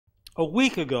A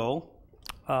week ago,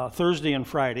 Thursday and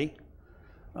Friday,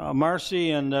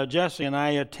 Marcy and Jesse and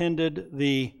I attended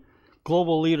the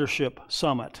Global Leadership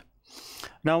Summit.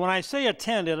 Now, when I say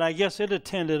attended, I guess it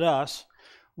attended us.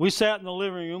 We sat in the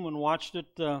living room and watched it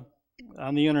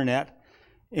on the internet,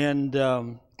 and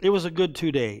it was a good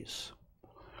 2 days.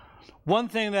 One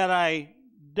thing that I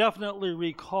definitely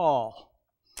recall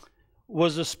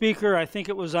was a speaker, I think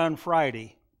it was on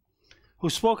Friday, who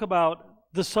spoke about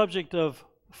the subject of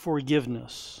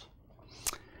forgiveness.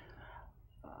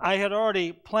 I had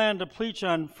already planned to preach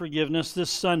on forgiveness this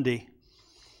Sunday,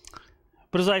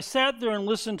 but as I sat there and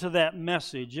listened to that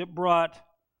message, it brought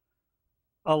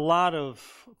a lot of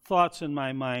thoughts in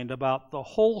my mind about the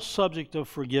whole subject of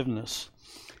forgiveness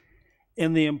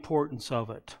and the importance of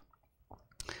it.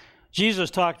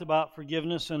 Jesus talked about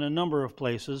forgiveness in a number of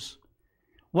places.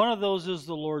 One of those is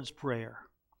the Lord's Prayer.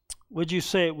 Would you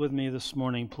say it with me this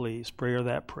morning, please? Pray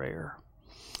that prayer.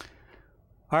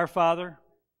 Our Father,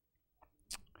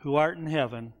 who art in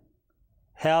heaven,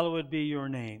 hallowed be your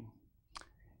name.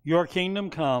 Your kingdom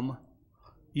come,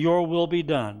 your will be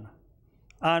done,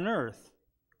 on earth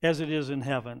as it is in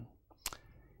heaven.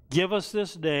 Give us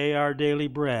this day our daily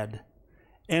bread,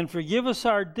 and forgive us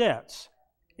our debts,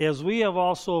 as we have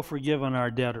also forgiven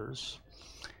our debtors.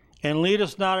 And lead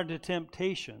us not into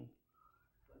temptation,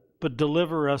 but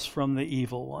deliver us from the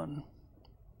evil one.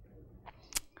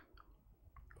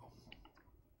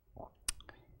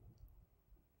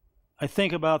 I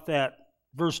think about that,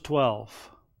 verse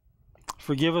 12.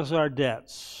 Forgive us our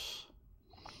debts.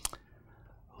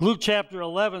 Luke chapter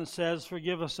 11 says,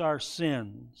 forgive us our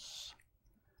sins.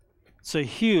 It's a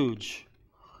huge,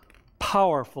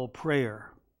 powerful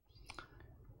prayer.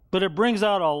 But it brings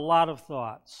out a lot of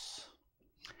thoughts.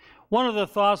 One of the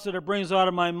thoughts that it brings out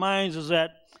of my mind is that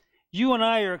you and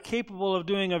I are capable of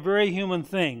doing a very human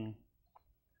thing,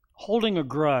 holding a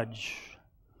grudge.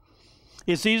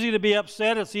 It's easy to be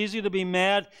upset. It's easy to be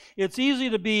mad. It's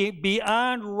easy to be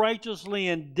beyond righteously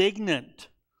indignant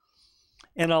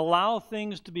and allow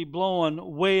things to be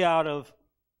blown way out of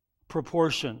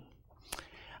proportion.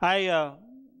 I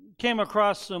came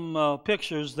across some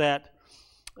pictures that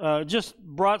just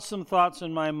brought some thoughts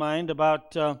in my mind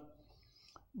about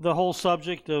the whole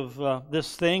subject of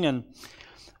this thing. And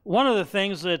one of the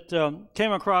things that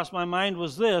came across my mind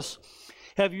was this.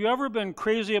 Have you ever been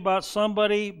crazy about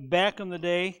somebody back in the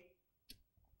day,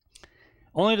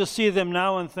 only to see them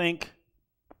now and think,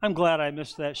 I'm glad I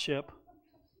missed that ship?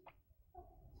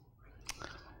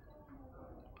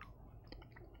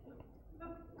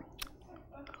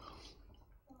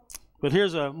 But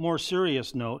here's a more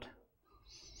serious note.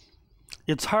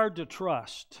 It's hard to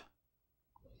trust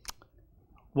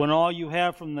when all you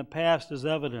have from the past is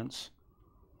evidence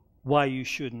why you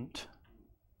shouldn't.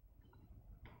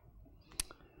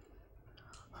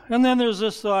 And then there's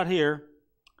this thought here.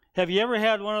 Have you ever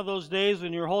had one of those days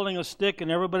when you're holding a stick and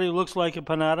everybody looks like a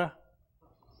panada?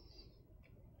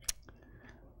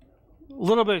 A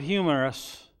little bit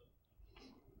humorous,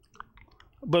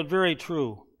 but very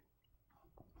true.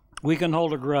 We can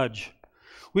hold a grudge.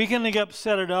 We can get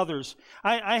upset at others.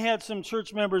 I had some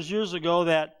church members years ago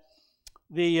that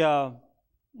there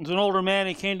was an older man.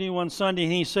 He came to me one Sunday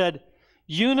and he said,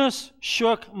 Eunice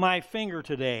shook my finger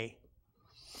today.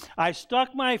 I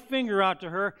stuck my finger out to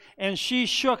her, and she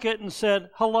shook it and said,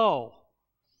 hello.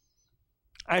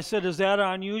 I said, is that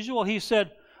unusual? He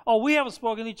said, oh, we haven't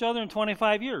spoken to each other in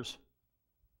 25 years.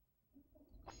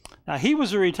 Now, he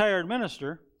was a retired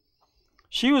minister.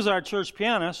 She was our church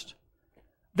pianist.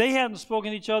 They hadn't spoken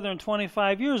to each other in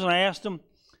 25 years, and I asked him,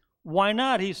 why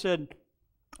not? He said,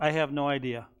 I have no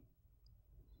idea.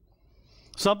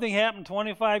 Something happened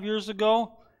 25 years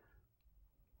ago.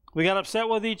 We got upset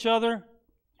with each other.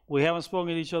 We haven't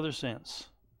spoken to each other since.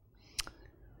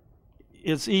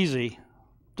 It's easy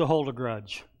to hold a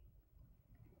grudge.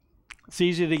 It's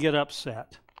easy to get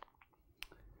upset.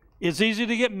 It's easy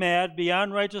to get mad,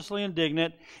 beyond righteously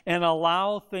indignant, and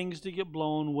allow things to get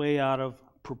blown way out of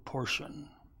proportion.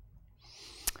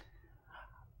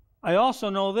 I also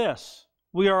know this.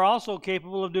 We are also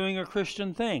capable of doing a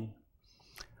Christian thing,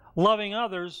 loving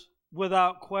others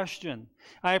without question.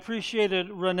 I appreciated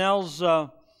Renell's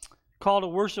call to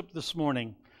worship this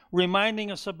morning,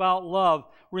 reminding us about love,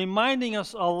 reminding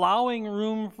us allowing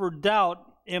room for doubt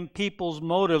in people's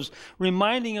motives,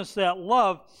 reminding us that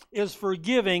love is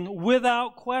forgiving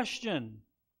without question.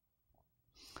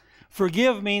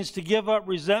 Forgive means to give up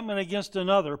resentment against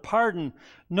another, pardon,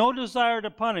 no desire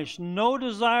to punish, no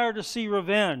desire to see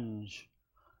revenge.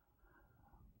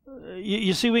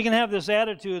 You see, we can have this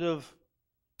attitude of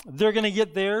they're going to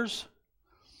get theirs,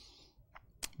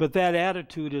 but that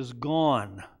attitude is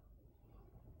gone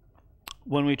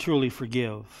when we truly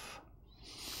forgive.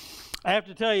 I have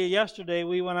to tell you, yesterday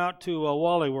we went out to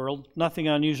Wally World. Nothing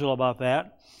unusual about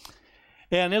that.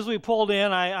 And as we pulled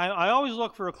in, I always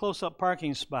look for a close-up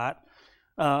parking spot.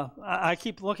 I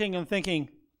keep looking and thinking,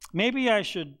 maybe I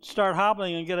should start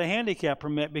hobbling and get a handicap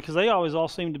permit because they always all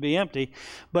seem to be empty.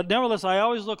 But nevertheless, I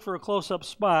always look for a close-up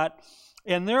spot.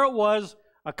 And there it was,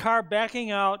 a car backing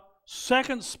out,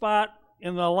 second spot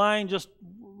in the line just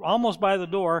almost by the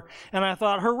door. And I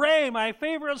thought, hooray, my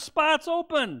favorite spot's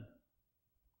open.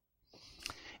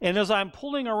 And as I'm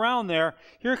pulling around there,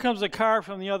 here comes a car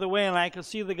from the other way, and I could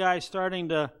see the guy starting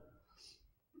to,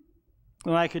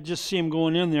 and I could just see him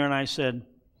going in there, and I said,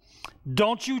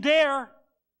 "Don't you dare!"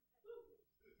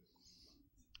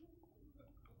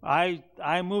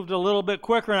 I moved a little bit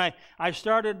quicker, and I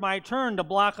started my turn to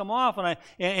block him off,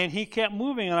 and he kept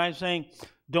moving, and I was saying,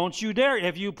 "Don't you dare!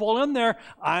 If you pull in there,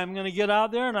 I'm going to get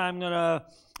out there, and I'm going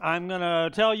to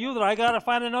tell you that I got to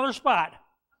find another spot."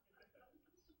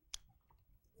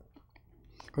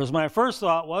 Because my first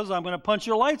thought was, I'm going to punch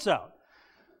your lights out.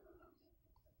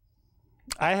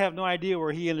 I have no idea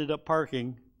where he ended up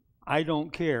parking. I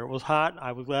don't care. It was hot.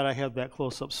 I was glad I had that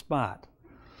close-up spot.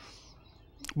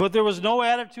 But there was no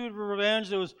attitude for revenge.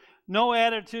 There was no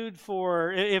attitude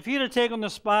for, if he'd have taken the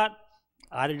spot,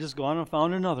 I'd have just gone and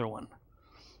found another one.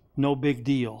 No big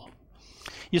deal.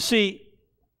 You see,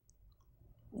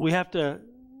 we have to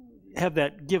have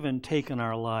that give and take in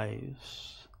our lives.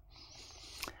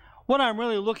 What I'm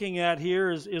really looking at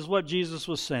here is what Jesus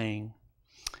was saying.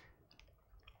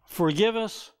 Forgive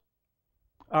us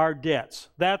our debts.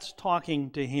 That's talking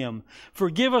to him.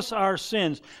 Forgive us our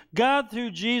sins. God,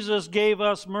 through Jesus, gave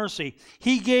us mercy.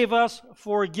 He gave us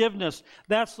forgiveness.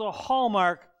 That's the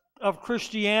hallmark of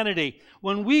Christianity.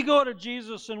 When we go to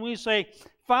Jesus and we say,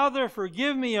 "Father,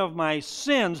 forgive me of my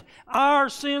sins," our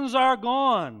sins are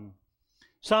gone.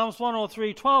 Psalms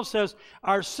 103:12 says,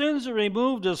 our sins are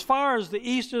removed as far as the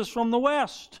east is from the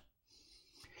west.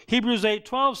 Hebrews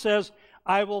 8:12 says,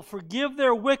 I will forgive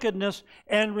their wickedness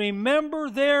and remember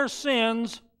their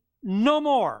sins no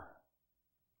more.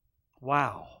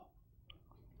 Wow.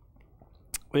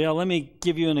 Well, let me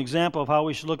give you an example of how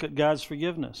we should look at God's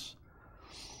forgiveness.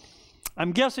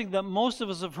 I'm guessing that most of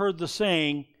us have heard the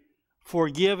saying,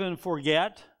 forgive and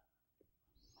forget.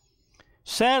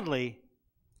 Sadly,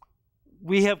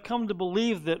 we have come to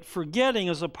believe that forgetting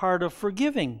is a part of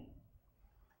forgiving.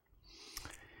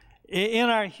 In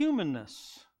our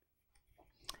humanness,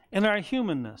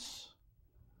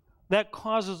 that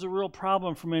causes a real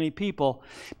problem for many people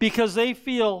because they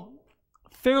feel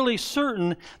fairly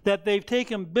certain that they've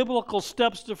taken biblical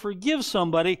steps to forgive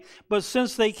somebody, but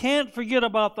since they can't forget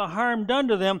about the harm done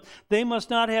to them, they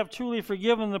must not have truly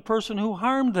forgiven the person who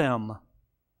harmed them.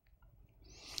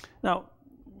 Now,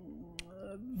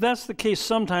 that's the case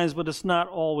sometimes, but it's not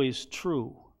always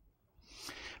true.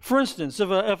 For instance,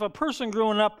 if a person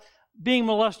growing up being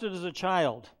molested as a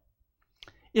child,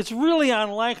 it's really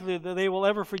unlikely that they will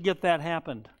ever forget that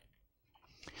happened.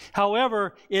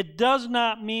 However, it does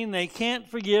not mean they can't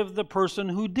forgive the person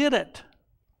who did it.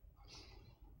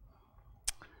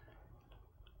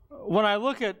 When I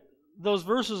look at those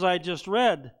verses I just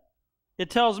read,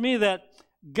 it tells me that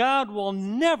God will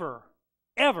never,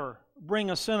 ever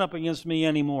bring a sin up against me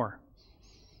anymore.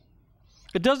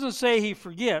 It doesn't say he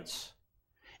forgets.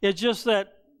 It's just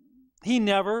that he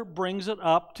never brings it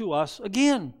up to us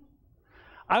again.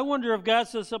 I wonder if God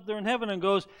sits up there in heaven and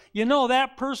goes, you know,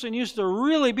 that person used to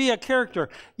really be a character.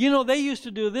 You know, they used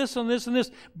to do this and this and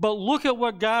this, but look at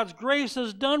what God's grace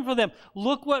has done for them.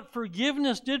 Look what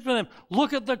forgiveness did for them.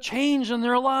 Look at the change in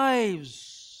their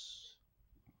lives.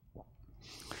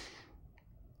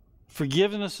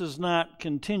 Forgiveness is not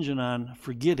contingent on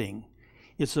forgetting.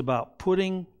 It's about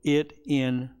putting it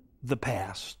in the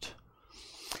past.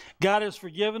 God has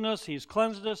forgiven us. He's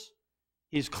cleansed us.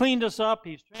 He's cleaned us up.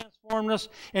 He's transformed us.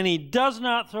 And he does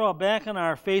not throw it back in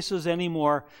our faces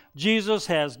anymore. Jesus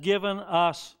has given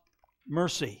us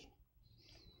mercy.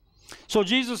 So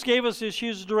Jesus gave us this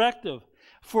huge directive.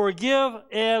 Forgive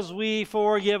as we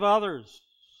forgive others.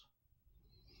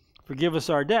 Forgive us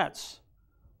our debts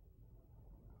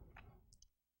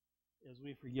as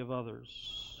we forgive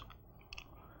others.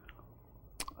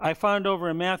 I found over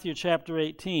in Matthew chapter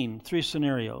 18, 3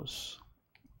 scenarios.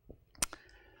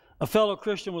 A fellow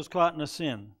Christian was caught in a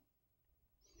sin.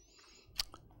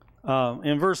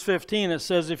 In verse 15 it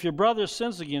says, if your brother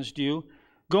sins against you,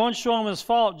 go and show him his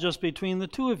fault just between the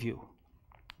two of you.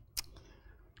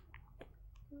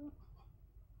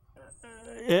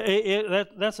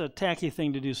 That's a tacky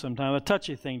thing to do sometimes, a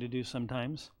touchy thing to do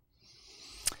sometimes.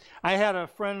 I had a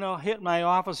friend hit my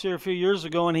office here a few years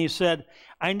ago, and he said,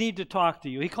 I need to talk to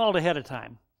you. He called ahead of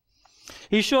time.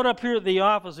 He showed up here at the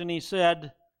office, and he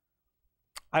said,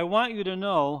 I want you to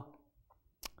know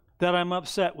that I'm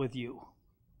upset with you.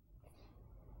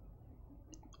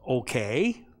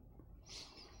 Okay.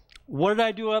 What did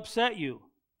I do to upset you?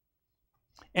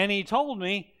 And he told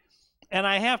me, and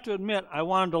I have to admit, I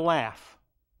wanted to laugh.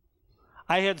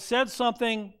 I had said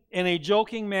something in a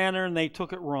joking manner, and they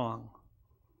took it wrong.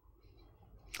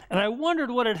 And I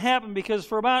wondered what had happened, because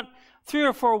for about 3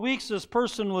 or 4 weeks, this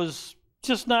person was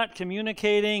just not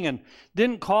communicating and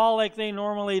didn't call like they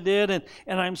normally did.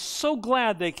 And I'm so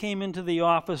glad they came into the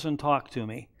office and talked to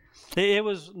me. It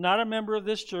was not a member of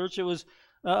this church. It was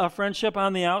a friendship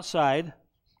on the outside.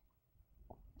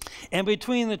 And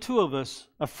between the two of us,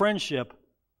 a friendship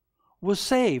was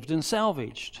saved and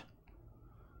salvaged.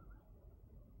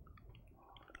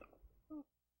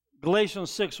 Galatians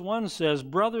 6:1 says,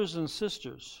 brothers and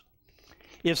sisters,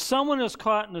 if someone is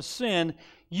caught in a sin,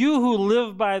 you who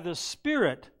live by the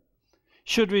Spirit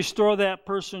should restore that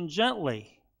person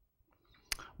gently.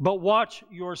 But watch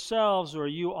yourselves, or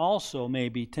you also may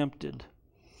be tempted.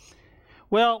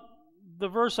 Well, the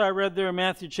verse I read there in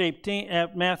Matthew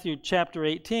chapter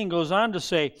 18 goes on to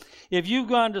say, if you've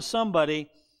gone to somebody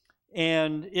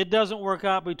and it doesn't work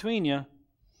out between you,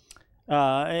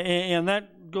 and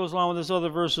that goes along with this other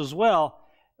verse as well,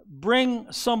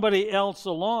 bring somebody else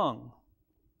along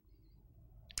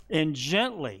and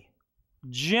gently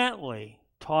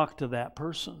talk to that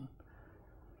person.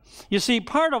 You see,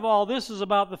 part of all this is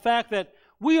about the fact that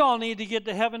we all need to get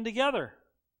to heaven together.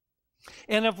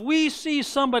 And if we see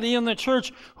somebody in the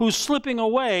church who's slipping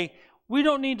away, we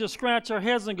don't need to scratch our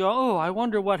heads and go, oh, I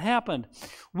wonder what happened.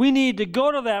 We need to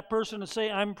go to that person and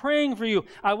say, I'm praying for you.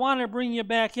 I want to bring you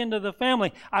back into the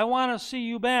family. I want to see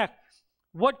you back.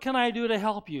 What can I do to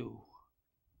help you?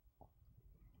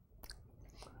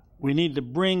 We need to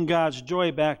bring God's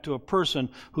joy back to a person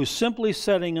who's simply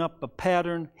setting up a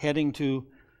pattern heading to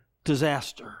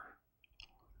disaster.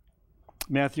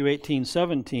 Matthew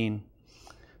 18:17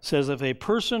 says, if a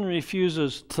person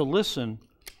refuses to listen,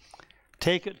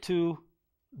 take it to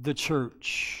the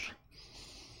church.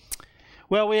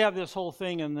 Well, we have this whole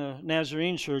thing in the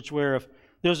Nazarene church where if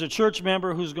there's a church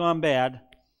member who's gone bad,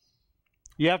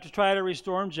 you have to try to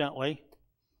restore them gently.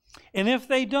 And if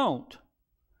they don't,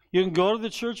 you can go to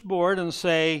the church board and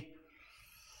say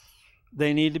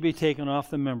they need to be taken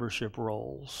off the membership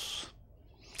rolls.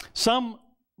 Some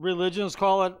religions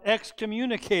call it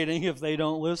excommunicating if they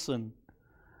don't listen.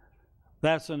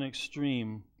 That's an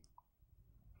extreme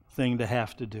thing to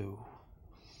have to do.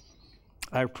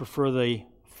 I prefer the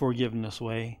forgiveness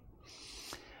way.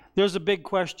 There's a big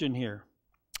question here.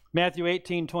 Matthew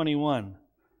 18:21.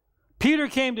 Peter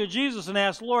came to Jesus and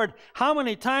asked, Lord, how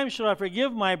many times should I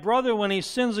forgive my brother when he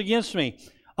sins against me?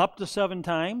 Up to 7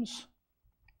 times?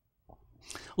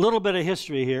 A little bit of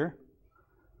history here.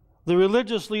 The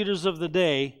religious leaders of the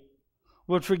day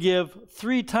would forgive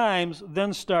 3 times,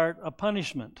 then start a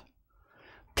punishment.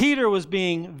 Peter was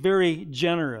being very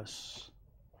generous.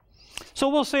 So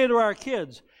we'll say to our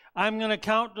kids, I'm going to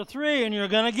count to 3 and you're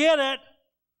going to get it.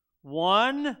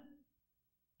 1,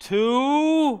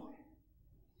 2,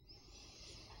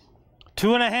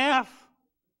 2.5,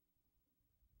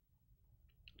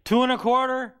 2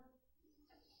 1/4,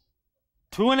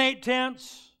 2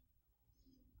 8/10,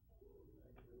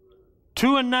 2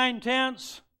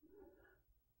 9/10,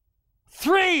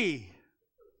 3.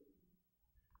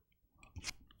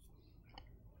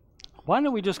 Why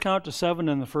don't we just count to 7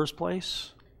 in the first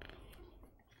place?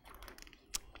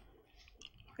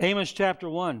 Amos chapter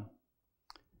 1.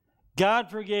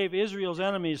 God forgave Israel's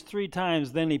enemies 3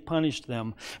 times, then he punished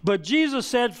them. But Jesus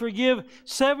said, forgive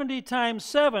 70 times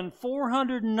 7,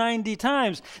 490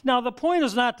 times. Now, the point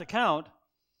is not to count.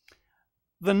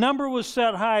 The number was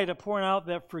set high to point out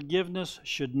that forgiveness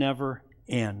should never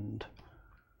end.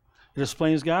 It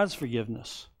explains God's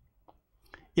forgiveness.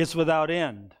 It's without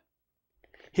end.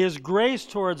 His grace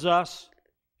towards us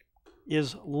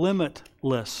is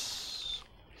limitless.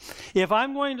 If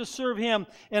I'm going to serve him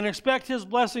and expect his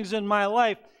blessings in my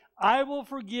life, I will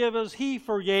forgive as he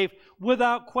forgave,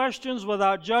 without questions,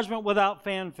 without judgment, without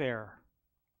fanfare.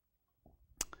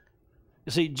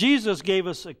 You see, Jesus gave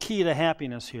us a key to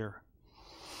happiness here.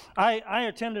 I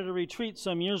attended a retreat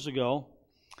some years ago,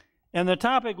 and the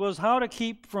topic was how to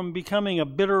keep from becoming a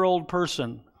bitter old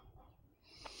person.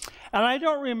 And I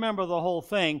don't remember the whole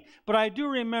thing, but I do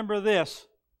remember this: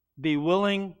 be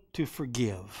willing to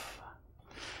forgive.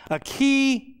 A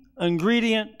key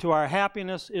ingredient to our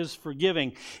happiness is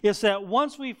forgiving. It's that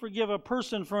once we forgive a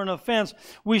person for an offense,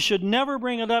 we should never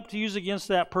bring it up to use against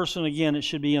that person again. It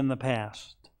should be in the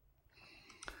past.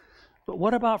 But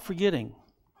what about forgetting?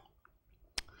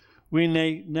 We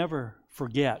may never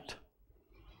forget.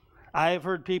 I have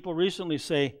heard people recently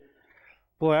say,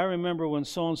 boy, I remember when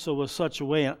so-and-so was such a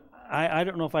way, and I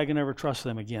don't know if I can ever trust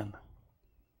them again.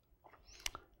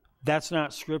 That's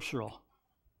not scriptural.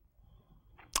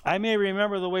 I may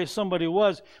remember the way somebody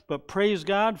was, but praise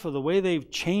God for the way they've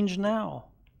changed now.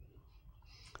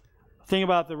 Think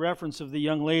about the reference of the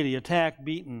young lady, attacked,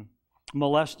 beaten,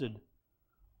 molested,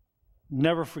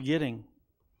 never forgetting.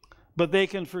 But they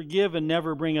can forgive and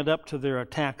never bring it up to their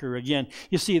attacker again.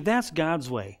 You see, that's God's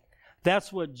way.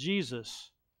 That's what Jesus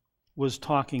was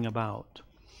talking about.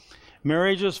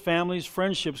 Marriages, families,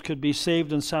 friendships could be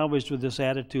saved and salvaged with this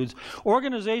attitude.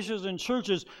 Organizations and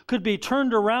churches could be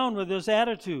turned around with this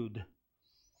attitude.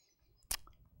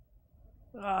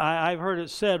 I've heard it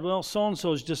said, well,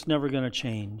 so-and-so is just never going to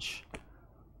change.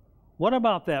 What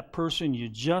about that person you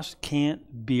just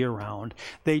can't be around?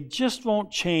 They just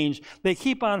won't change. They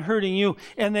keep on hurting you,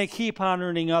 and they keep on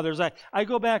hurting others. I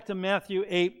go back to Matthew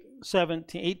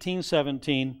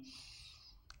 18:17.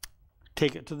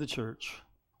 Take it to the church.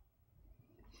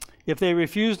 If they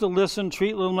refuse to listen,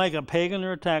 treat them like a pagan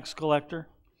or a tax collector.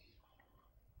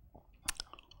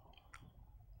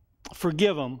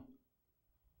 Forgive them.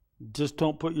 Just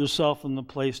don't put yourself in the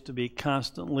place to be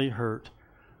constantly hurt.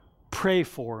 Pray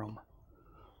for them.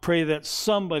 Pray that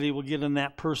somebody will get in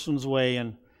that person's way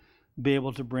and be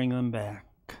able to bring them back.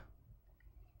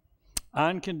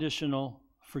 Unconditional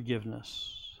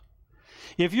forgiveness.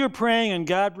 If you're praying and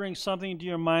God brings something to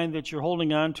your mind that you're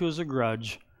holding on to as a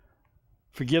grudge,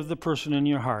 forgive the person in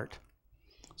your heart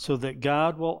so that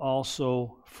God will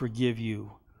also forgive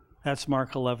you. That's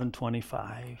Mark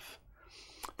 11:25.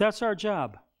 That's our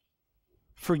job,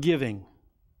 forgiving.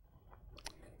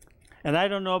 And I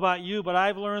don't know about you, but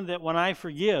I've learned that when I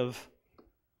forgive,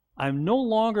 I'm no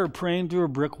longer praying to a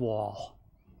brick wall.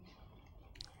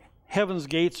 Heaven's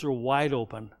gates are wide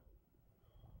open,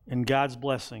 and God's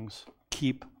blessings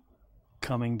keep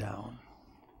coming down.